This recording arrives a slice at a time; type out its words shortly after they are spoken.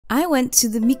I went to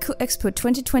the MikuExpo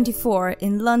 2024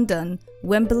 in London,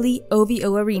 Wembley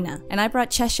OVO Arena, and I brought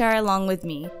Cheshire along with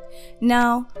me.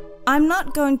 Now, I'm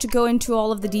not going to go into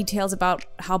all of the details about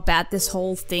how bad this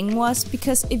whole thing was,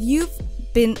 because if you've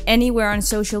been anywhere on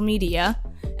social media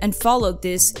and followed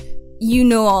this, you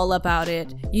know all about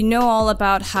it. You know all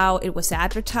about how it was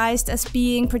advertised as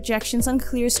being projections on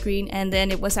clear screen, and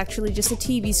then it was actually just a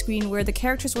TV screen where the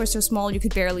characters were so small you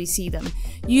could barely see them.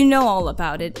 You know all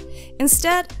about it.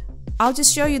 Instead, I'll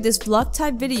just show you this vlog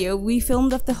type video we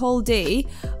filmed of the whole day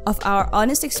of our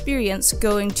honest experience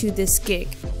going to this gig.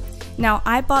 Now,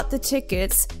 I bought the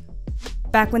tickets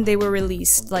back when they were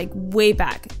released, like way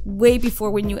back, way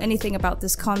before we knew anything about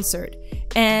this concert.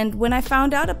 And when I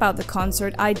found out about the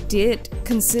concert, I did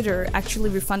consider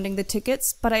actually refunding the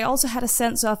tickets, but I also had a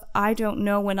sense of, I don't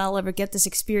know when I'll ever get this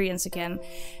experience again.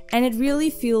 And it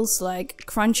really feels like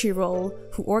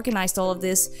Crunchyroll, who organized all of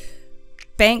this,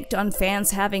 banked on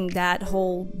fans having that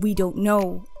whole, we don't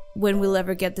know when we'll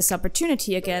ever get this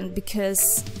opportunity again,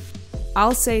 because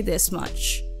I'll say this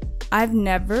much. I've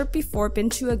never before been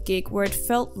to a gig where it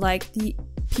felt like the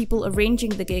people arranging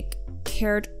the gig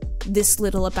cared this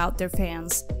little about their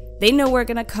fans. They know we're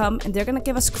gonna come and they're gonna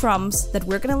give us crumbs that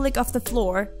we're gonna lick off the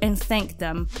floor and thank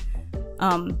them.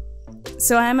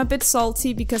 So I'm a bit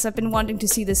salty because I've been wanting to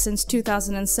see this since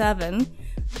 2007,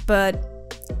 but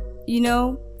you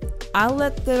know, I'll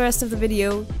let the rest of the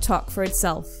video talk for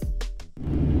itself.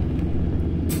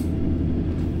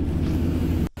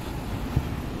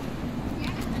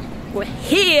 We're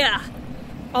here!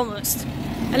 Almost.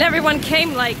 And everyone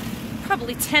came like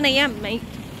probably 10 AM, mate.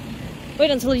 Wait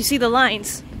until you see the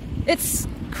lines. It's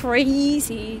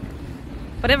crazy.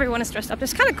 But everyone is dressed up.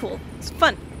 It's kind of cool. It's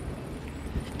fun.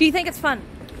 Do you think it's fun?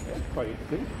 Yeah, it's quite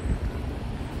interesting.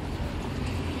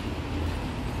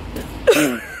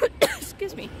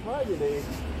 Excuse me. Why did they?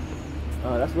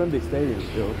 Oh, that's Wembley Stadium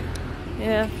still.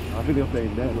 Yeah. I think they're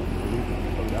playing there.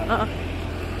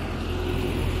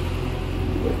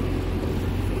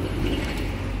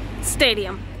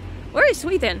 Stadium. Where is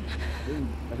Sweden?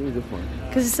 I think it's this one.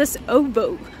 Because it says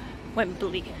OVO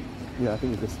Wembley. Yeah, I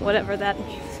think it's this one. Whatever that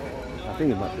means. I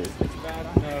think it might be.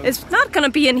 It's not gonna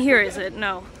be in here, is it?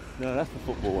 No. No, that's the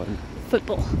football one.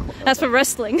 Football. That's for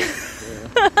wrestling. Yeah.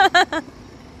 I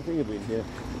think it'll be in here.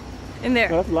 In there.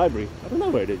 No, that's the library. I don't know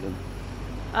where it is then.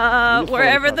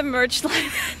 Wherever the merch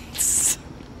line ends.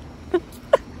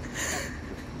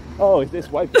 Oh, it's this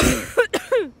white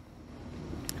thing.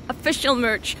 Official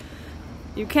merch.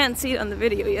 You can't see it on the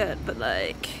video yet, but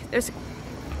like, there's a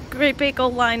great big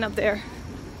old line up there.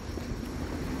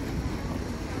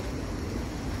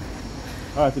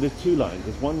 Alright, so there's two lines.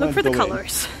 There's one line Look for to the go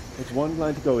colors. in. There's one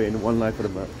line to go in and one line for the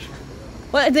merch.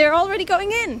 Well, they're already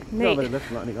going in, mate. No, but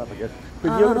that's lining up, I guess.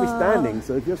 But you're going to be standing,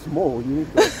 so if you're small, you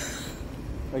need to...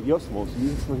 like, you're small, so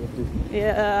you still have to...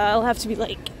 Yeah, I'll have to be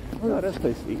like... No, that's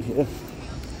tasty, yeah.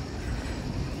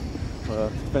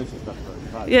 Expensive stuff,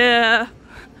 though. Yeah.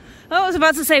 I was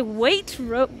about to say White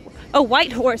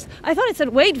Horse. I thought it said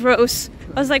Waitrose.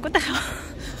 I was like, what the hell?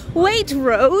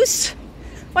 Waitrose?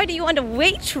 Why do you want a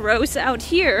Waitrose out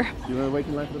here? Do you want to wait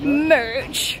in line for the merch?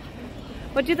 Merch.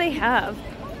 What do they have?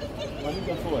 Why don't you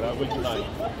go forward? I'll wait in line.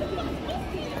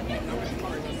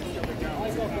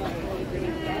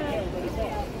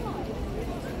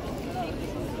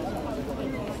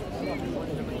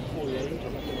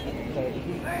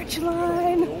 Merch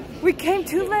line. We came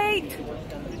too late.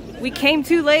 We came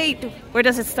too late. Where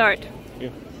does it start?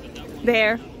 Here.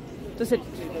 There. Does it?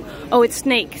 Oh, it's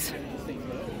snakes.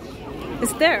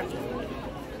 It's there.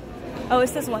 Oh,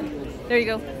 it's this one. There you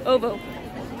go. OVO.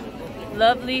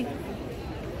 Lovely.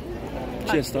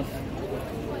 She has stuff.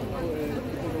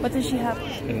 What does she have?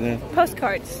 In there.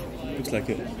 Postcards. Looks like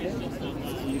it.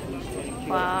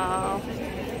 Wow.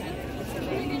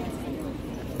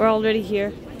 We're already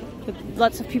here with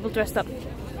lots of people dressed up.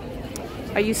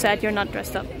 Are you sad you're not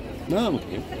dressed up? No, I'm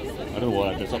okay. I don't know what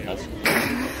I dress up as.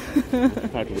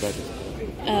 What title would I dress up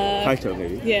as? Title,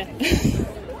 maybe? Yeah.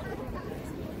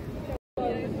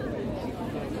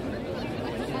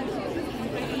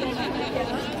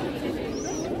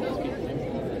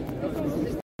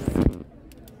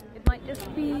 It might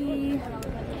just be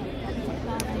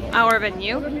our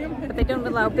venue, but they don't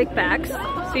allow big bags,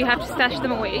 so you have to stash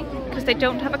them away, because they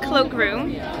don't have a cloak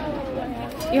room.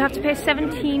 You have to pay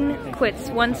 17 quids,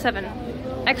 17,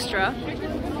 extra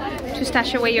to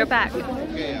stash away your bag.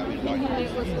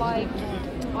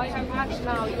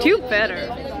 Do better.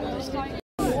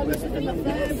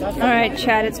 Alright,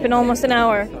 Chad, it's been almost an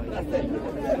hour.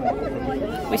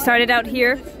 We started out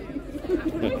here.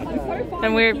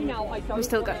 And we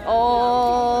still got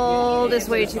all this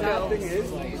way to go.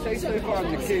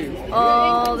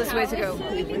 All this way to go.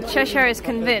 Cheshire is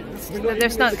convinced that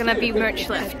there's not gonna be merch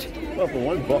left. Well, for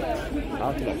one box,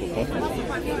 half of that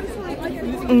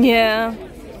will Yeah.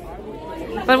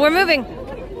 But we're moving.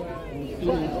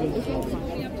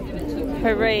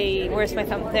 Hooray. Where's my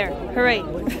thumb? There. Hooray.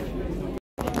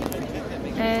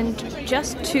 And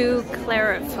just to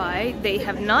clarify, they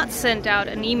have not sent out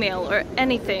an email or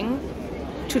anything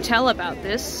to tell about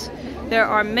this. There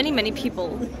are many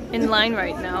people in line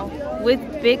right now with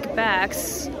big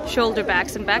bags, shoulder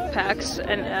bags and backpacks,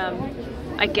 and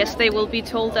I guess they will be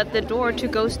told at the door to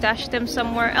go stash them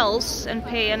somewhere else and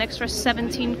pay an extra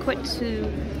 17 quid to...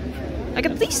 Like,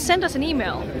 at least send us an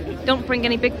email. Don't bring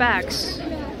any big bags.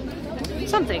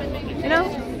 Something, you know?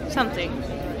 Something.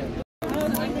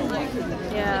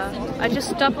 Yeah, I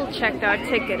just double-checked our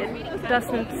ticket. It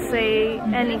doesn't say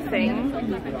anything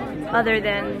other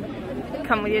than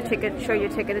come with your ticket, show your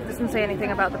ticket. It doesn't say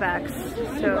anything about the bags.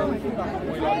 So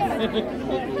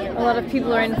a lot of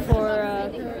people are in for a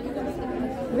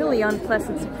really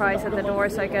unpleasant surprise at the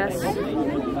doors, I guess.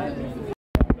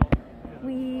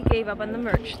 We gave up on the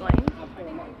merch line,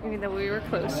 even though we were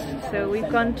close. So we've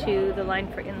gone to the line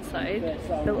for inside.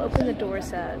 They'll open the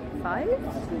doors at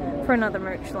 5 for another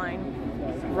merch line.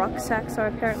 Rucksacks are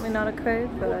apparently not okay,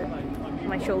 but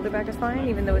my shoulder bag is fine,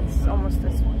 even though it's almost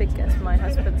as big as my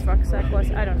husband's rucksack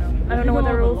was. I don't know. I don't know what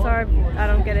the rules are. I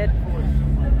don't get it.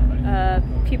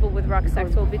 People with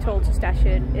rucksacks will be told to stash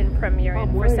it in Premier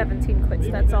Inn for 17 quids.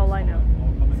 That's all I know.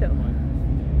 So,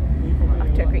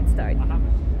 off to a great start.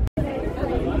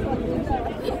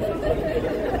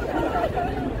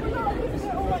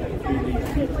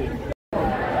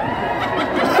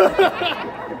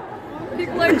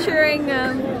 People are cheering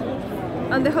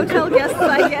on the hotel guests,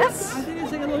 I guess.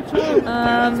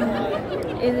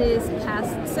 It is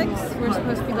past 6. We're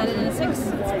supposed to be let in at 6.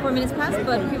 It's 4 minutes past,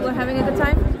 but people are having a good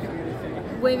time,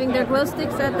 waving their glow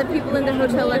sticks at the people in the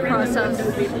hotel across us.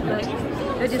 Like,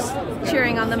 they're just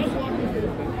cheering on them.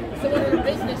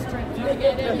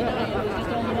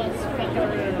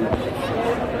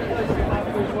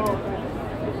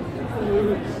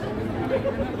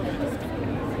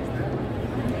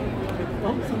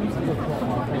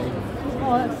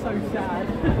 Oh, that's so sad.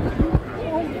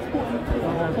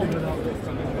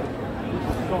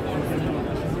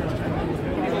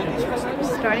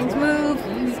 Starting to move,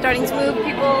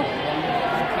 people.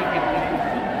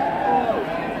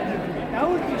 That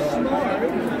would be smart.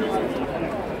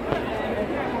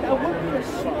 That would be a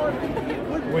smart.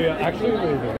 We are actually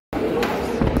moving.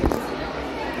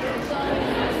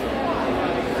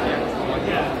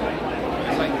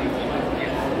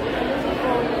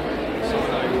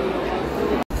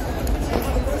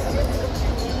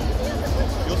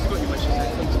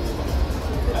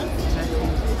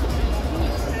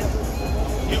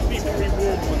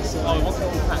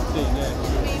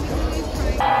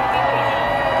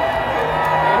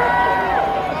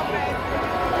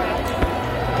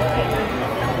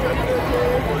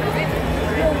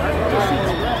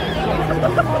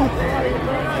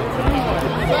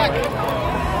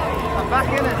 I'm back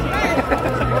in it.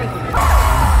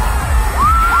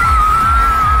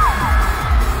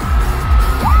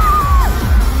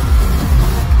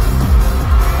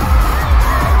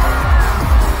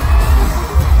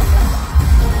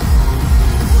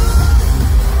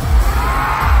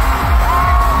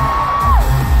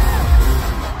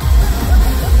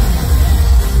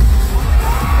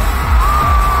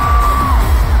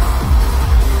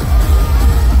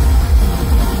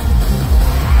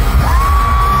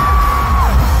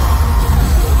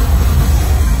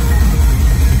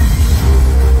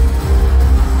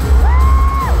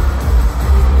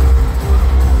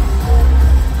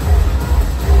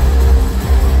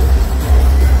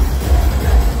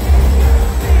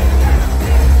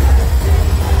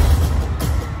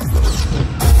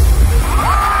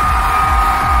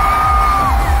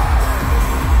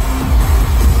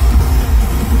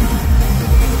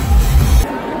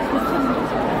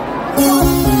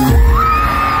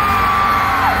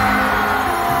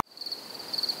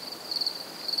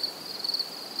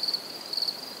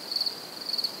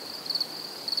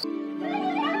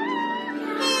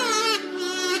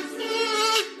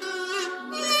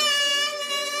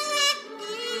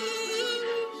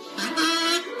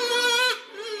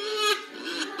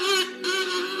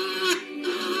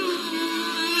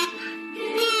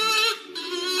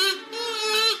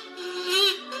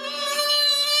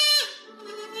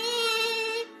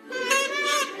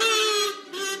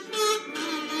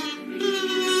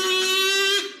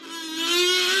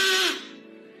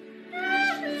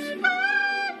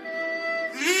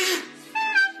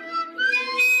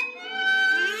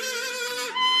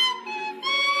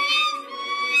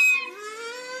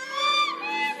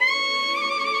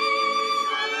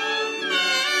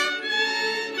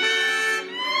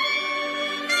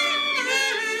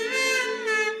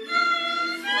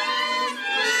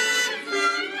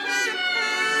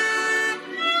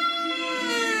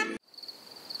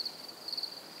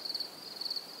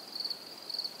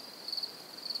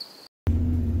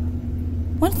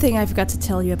 thing I forgot to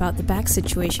tell you about the back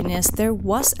situation is there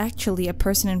was actually a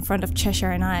person in front of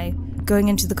Cheshire and I going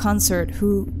into the concert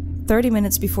who, 30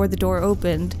 minutes before the door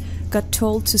opened, got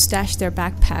told to stash their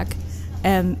backpack,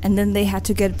 and then they had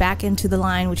to get back into the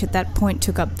line, which at that point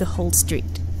took up the whole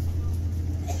street.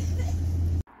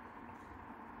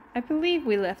 I believe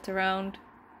we left around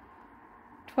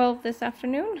 12 this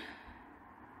afternoon.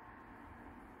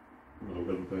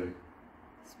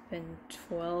 It's been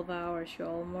 12 hours,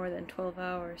 y'all. More than 12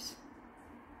 hours.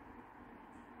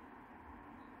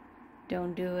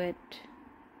 Don't do it.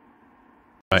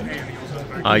 Right.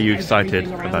 Are you excited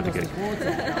about the gig?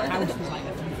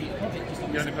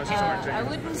 I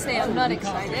wouldn't say I'm not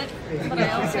excited, but I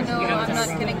also know I'm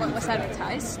not getting what was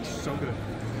advertised.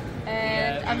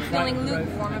 And I'm feeling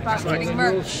lukewarm about getting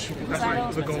merch. Because I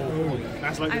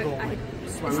don't...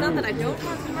 It's not that I don't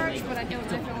have the merch, but I don't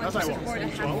definitely want to support a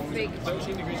half-baked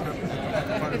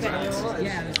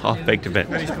event. Half-baked event.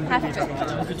 Half-baked.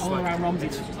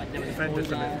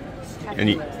 And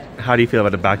how do you feel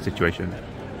about the bag situation?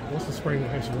 What's the spring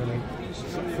house running?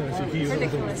 30 kilos.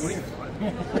 Ridiculous.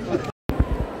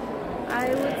 I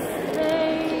would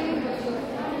say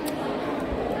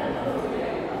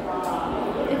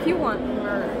if you want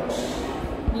merch,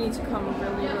 you need to come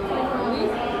really, really early.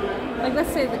 Like,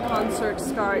 let's say the concert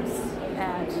starts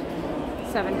at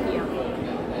 7 p.m.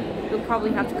 You'll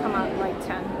probably have to come out like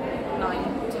 10,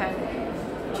 9, 10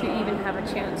 to even have a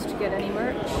chance to get any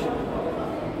merch.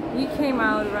 We came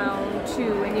out around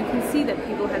 2, and you can see that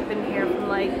people had been here from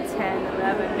like 10,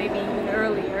 11, maybe even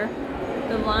earlier.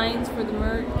 The lines for the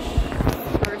merch,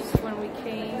 first when we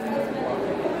came,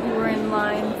 we were in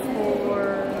line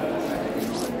for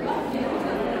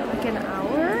like an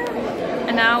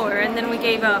hour, and then we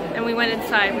gave up and we went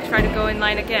inside. We tried to go in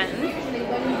line again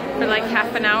for like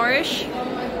half an hour-ish,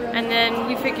 and then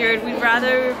we figured we'd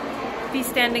rather be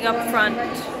standing up front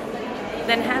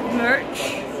than have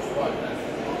merch.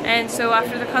 And so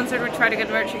after the concert we tried to get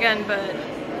merch again, but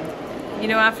you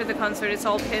know, after the concert it's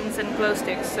all pins and glow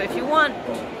sticks. So if you want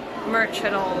merch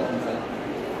at all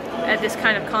at this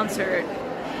kind of concert,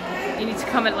 you need to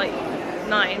come at like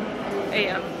 9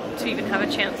 a.m. to even have a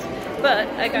chance. But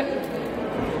I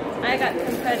got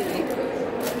confetti,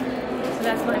 so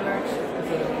that's my merch.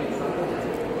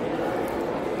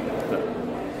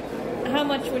 How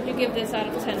much would you give this out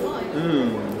of 10?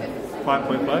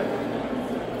 5.5.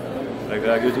 Like,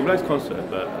 it was a nice concert,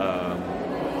 but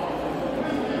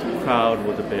the crowd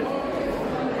was a bit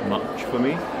much for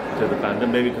me to the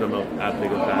fandom, maybe because I'm not as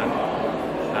big a fan.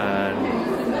 And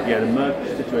yeah, the merch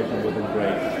situation wasn't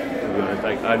great, to be honest.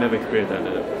 Like, I never experienced that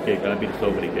at a gig, and I've been to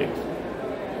so many gigs.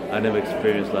 I never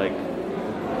experienced like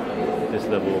this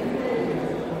level of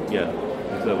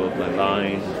like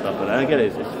lines and stuff. But I get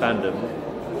it, it's fandom.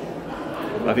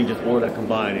 I think just all that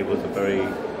combined, it was a very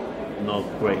not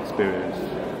great experience.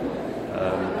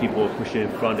 People were pushing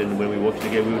in front, and when we watched the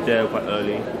game, we were there quite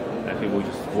early, and people would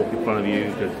just walk in front of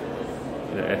you because,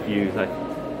 you know, FU is like, I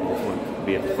just want to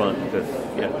be at the front because,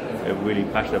 yeah, they're really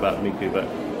passionate about Miku, but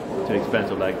to the expense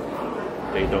of like,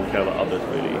 they don't care about others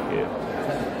really here.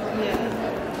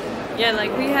 Yeah,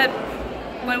 like we had,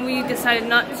 when we decided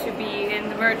not to be in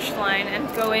the merch line and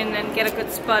go in and get a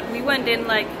good spot, we went in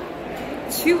like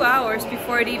 2 hours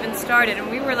before it even started, and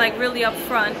we were like really up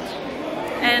front.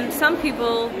 And some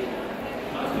people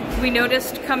we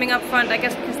noticed coming up front, I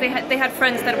guess because they had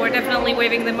friends that were definitely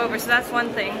waving them over, so that's one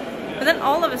thing. But then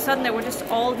all of a sudden there were just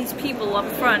all these people up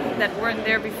front that weren't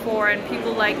there before, and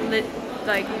people like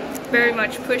very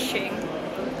much pushing,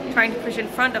 trying to push in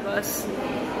front of us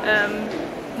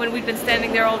when we'd been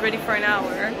standing there already for an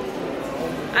hour.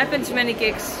 I've been to many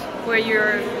gigs where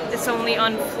it's only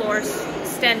on floor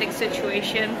standing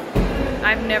situation.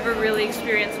 I've never really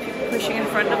experienced people pushing in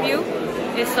front of you.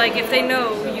 It's like if they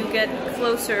know you get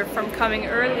closer from coming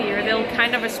earlier, they'll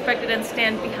kind of respect it and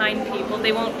stand behind people.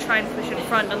 They won't try and push in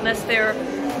front unless they're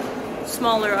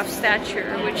smaller of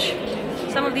stature, which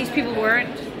some of these people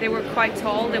weren't. They were quite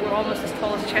tall. They were almost as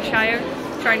tall as Cheshire,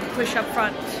 trying to push up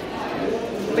front.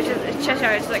 Which is,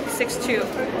 Cheshire is like 6'2".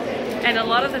 And a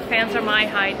lot of the fans are my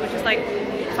height, which is like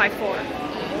 5'4".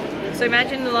 So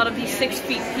imagine a lot of these 6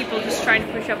 feet people just trying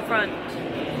to push up front,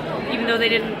 even though they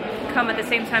didn't come at the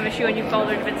same time as you, and you've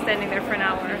already been standing there for an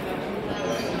hour.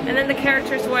 And then the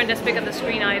characters weren't as big on the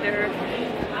screen either,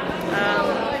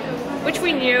 which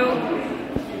we knew.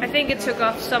 I think it took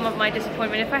off some of my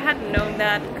disappointment. If I hadn't known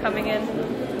that coming in,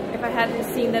 if I hadn't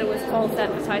seen that it was false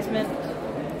advertisement,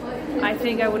 I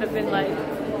think I would have been like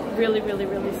really, really,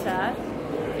 really sad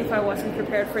if I wasn't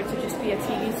prepared for it to just be a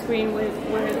TV screen with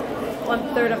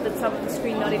 1/3 of the top of the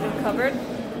screen not even covered.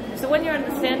 So when you're on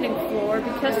the standing floor,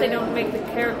 because they don't make the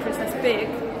characters as big,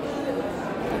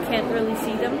 can't really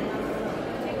see them.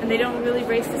 And they don't really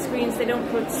raise the screens, they don't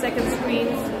put second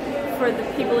screens for the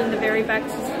people in the very back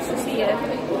to see it.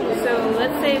 So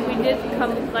let's say we did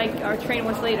come, like our train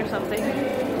was late or something,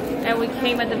 and we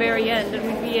came at the very end, and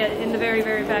we'd be in the very,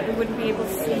 very back, we wouldn't be able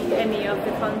to see any of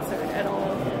the concert at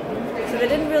all. So they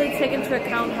didn't really take into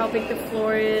account how big the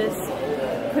floor is,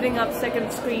 putting up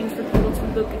second screens for people to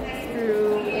look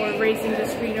through, or raising the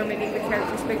screen or making the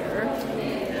characters bigger.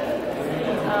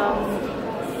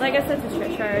 Like I said to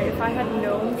Cheshire, if I had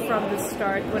known from the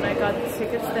start when I got the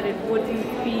tickets that it wouldn't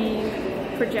be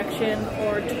projection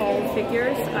or tall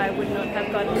figures, I would not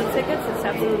have gotten the tickets. It's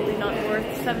absolutely not worth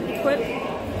 70 quid.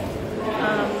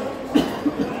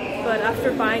 But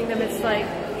after buying them, it's like,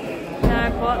 nah, I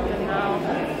bought them now.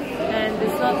 And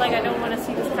it's not like I don't want to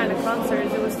see this kind of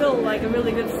concerts. It was still like a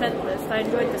really good set list. I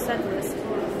enjoyed the set list.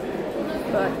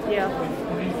 But yeah,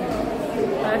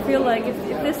 I feel like if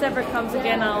this ever comes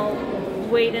again, I'll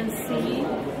wait and see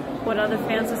what other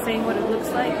fans are saying, what it looks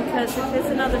like, because if it's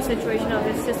another situation of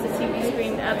it's just a TV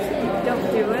screen, absolutely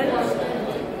don't do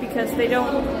it, because they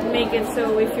don't make it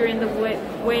so if you're in the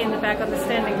way in the back of the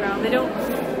standing ground, they don't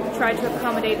try to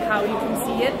accommodate how you can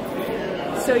see it,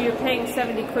 so you're paying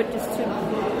 70 quid just to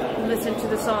listen to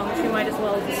the songs. You might as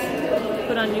well just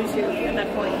put on YouTube at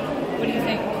that point. What do you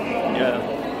think?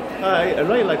 Yeah, I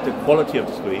really like the quality of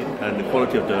the screen, and the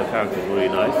quality of the characters is really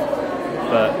nice,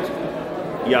 but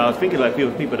yeah, I was thinking like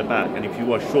people at the back, and if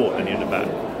you are short and you're in the back,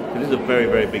 because this is a very,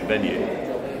 very big venue,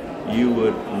 you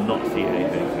would not see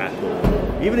anything at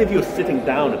all. Even if you're sitting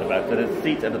down at the back, so there's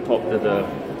seats at the top, there's the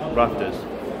rafters,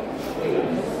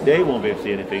 they won't be able to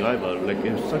see anything either. Like,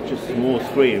 it was such a small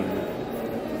screen,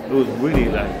 it was really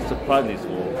like surprisingly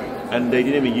small, and they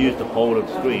didn't even use the whole of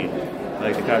the screen.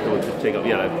 Like the character would just take up,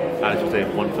 like Alex was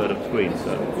saying, 1/3 of the screen.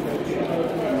 So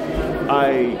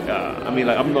I mean,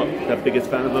 like, I'm not the biggest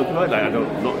fan of Vocaloid. Like, I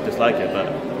don't not dislike it, but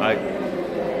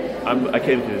I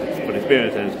came to this for the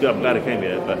experience, and it's good. I'm glad I came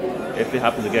here. But if it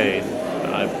happens again,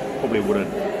 I probably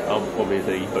wouldn't. I'll probably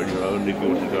say you put it on your own if you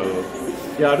want to go.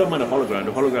 Yeah, I don't mind a hologram.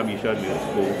 The hologram you showed me was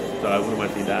cool, so I wouldn't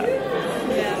mind seeing that.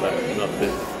 Yeah. But not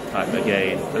this type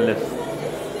again,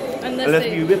 unless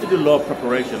you have to do a lot of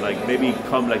preparation. Like maybe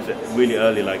come like really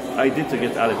early. Like I did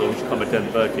suggest Alex, we should come at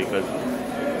 10:30 because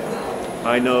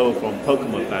I know from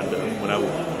Pokemon fandom when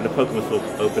the Pokemon store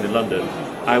opened in London,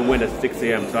 I went at 6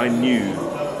 AM, so I knew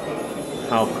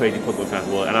how crazy Pokemon fans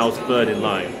were, and I was third in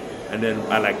line. And then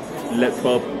at like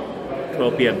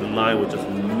 12 PM, the line was just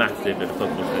massive at the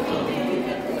Pokemon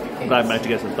Center. But I managed to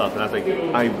get some stuff, and I was like,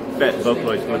 I bet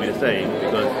Vocaloid is going to be the same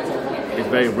because it's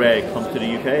very rare it comes to the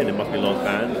UK, and there must be a lot of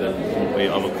fans and probably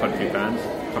other country fans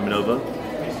coming over.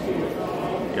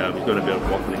 Yeah, there's going to be a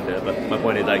waffling there, but my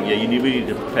point is like, yeah, you really need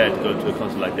to prepare to go to a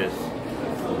concert like this,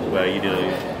 where you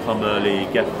come early,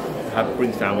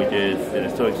 bring sandwiches, and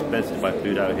it's so expensive to buy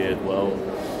food out here as well,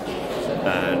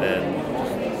 and then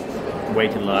just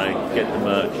wait in line, get the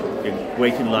merch,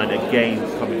 wait in line again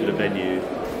coming to the venue,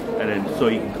 and then so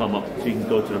you can come up, so you can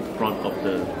go to the front of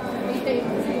the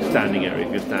standing area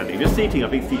if you're standing. If you're seating, I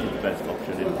think seating is the best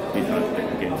option in these kinds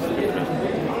of games.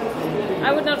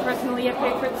 I would not personally have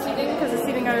paid for the seating because the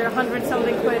seating are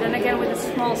 100-something quid, and again with a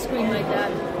small screen like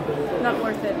that, not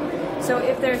worth it. So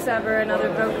if there's ever another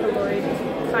Vocaloid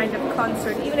kind of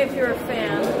concert, even if you're a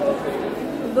fan,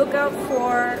 look out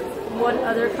for what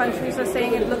other countries are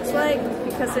saying it looks like,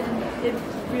 because it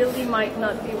really might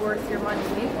not be worth your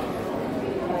money.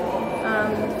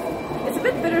 It's a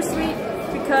bit bittersweet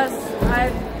because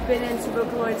I've been into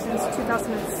Vocaloid since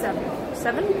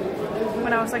 2007,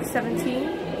 when I was like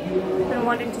 17. Been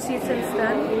wanting to see it since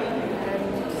then,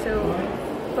 and so,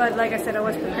 but like I said, I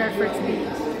was prepared for it to be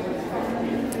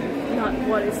not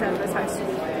what is advertised to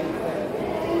be.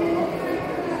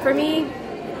 For me,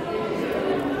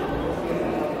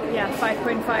 yeah,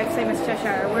 5.5, same as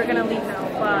Cheshire. We're gonna leave now.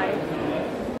 Bye.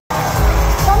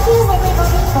 Thank you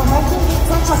everybody for making it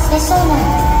such a special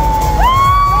night.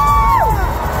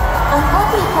 I'm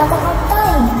happy you had a good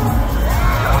time.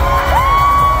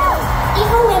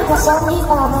 Even when the show is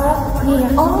over, we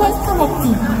are always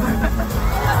connecting.